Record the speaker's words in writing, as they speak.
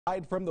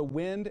Hide from the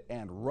wind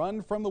and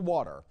run from the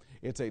water.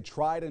 It's a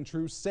tried and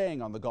true saying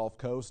on the Gulf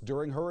Coast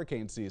during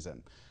hurricane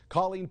season.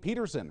 Colleen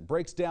Peterson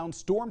breaks down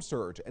storm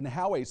surge and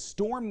how a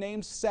storm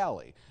named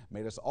Sally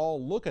made us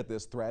all look at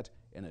this threat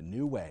in a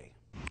new way.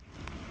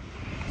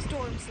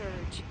 Storm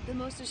surge, the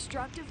most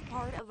destructive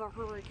part of a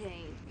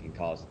hurricane. It can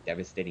cause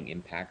devastating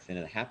impacts, and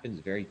it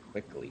happens very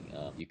quickly.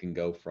 You can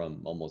go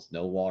from almost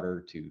no water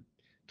to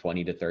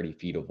 20 to 30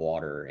 feet of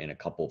water in a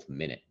couple of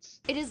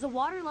minutes. It is the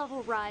water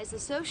level rise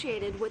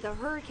associated with a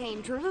hurricane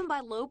driven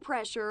by low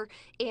pressure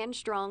and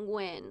strong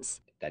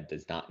winds. That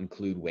does not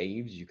include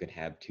waves. You could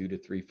have 2 to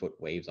 3 foot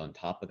waves on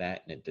top of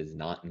that, and it does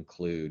not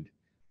include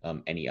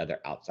any other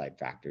outside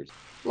factors.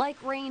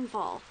 Like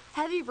rainfall,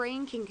 heavy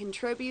rain can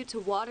contribute to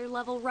water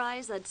level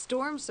rise that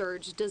storm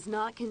surge does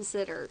not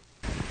consider.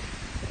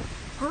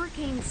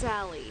 Hurricane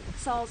Sally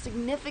saw a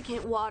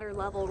significant water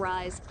level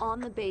rise on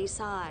the bay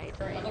side.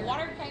 The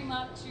water came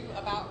up to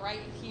about right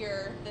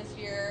here this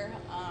year,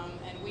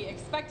 and we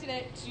expected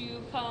it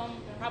to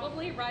come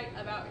probably right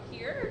about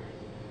here.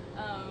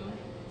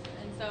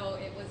 And so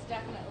it was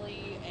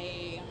definitely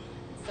a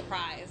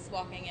surprise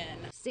walking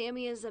in.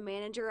 Sammy is a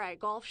manager at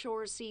Gulf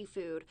Shore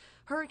Seafood.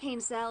 Hurricane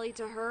Sally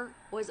to her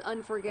was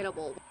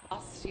unforgettable.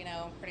 Lost,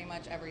 pretty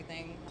much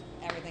everything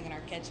in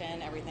our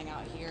kitchen, everything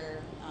out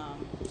here.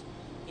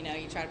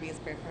 You try to be as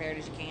prepared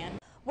as you can.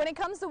 When it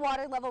comes to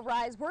water level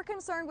rise, we're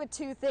concerned with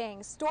two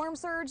things: storm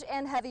surge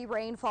and heavy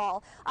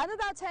rainfall. I'm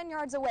about 10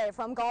 yards away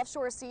from Gulf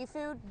Shore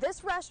Seafood.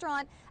 This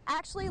restaurant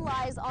actually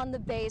lies on the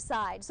bay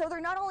side, so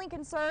they're not only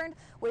concerned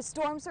with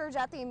storm surge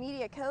at the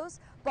immediate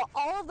coast, but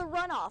all of the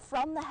runoff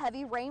from the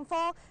heavy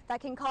rainfall that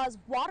can cause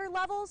water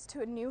levels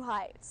to new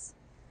heights.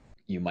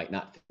 You might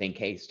not think,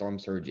 hey, storm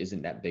surge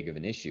isn't that big of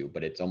an issue,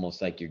 but it's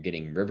almost like you're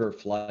getting river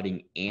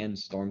flooding and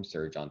storm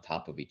surge on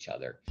top of each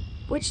other.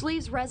 Which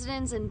leaves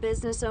residents and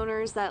business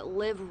owners that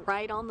live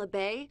right on the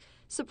bay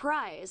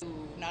surprised.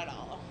 Not at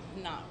all,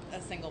 not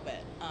a single bit.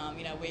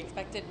 We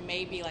expected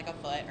maybe like a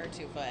foot or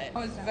 2 foot. I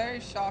was very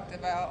shocked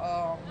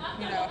about,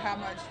 how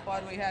much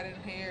flood we had in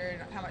here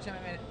and how much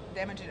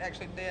damage it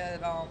actually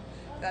did.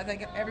 I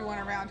think everyone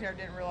around here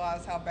didn't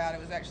realize how bad it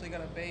was actually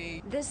going to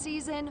be. This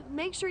season,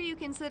 make sure you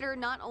consider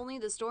not only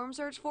the storm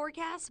surge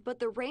forecast, but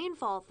the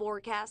rainfall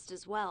forecast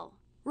as well.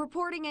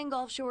 Reporting in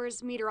Gulf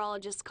Shore's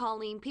meteorologist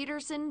Colleen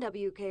Peterson,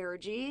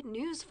 WKRG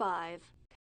News 5.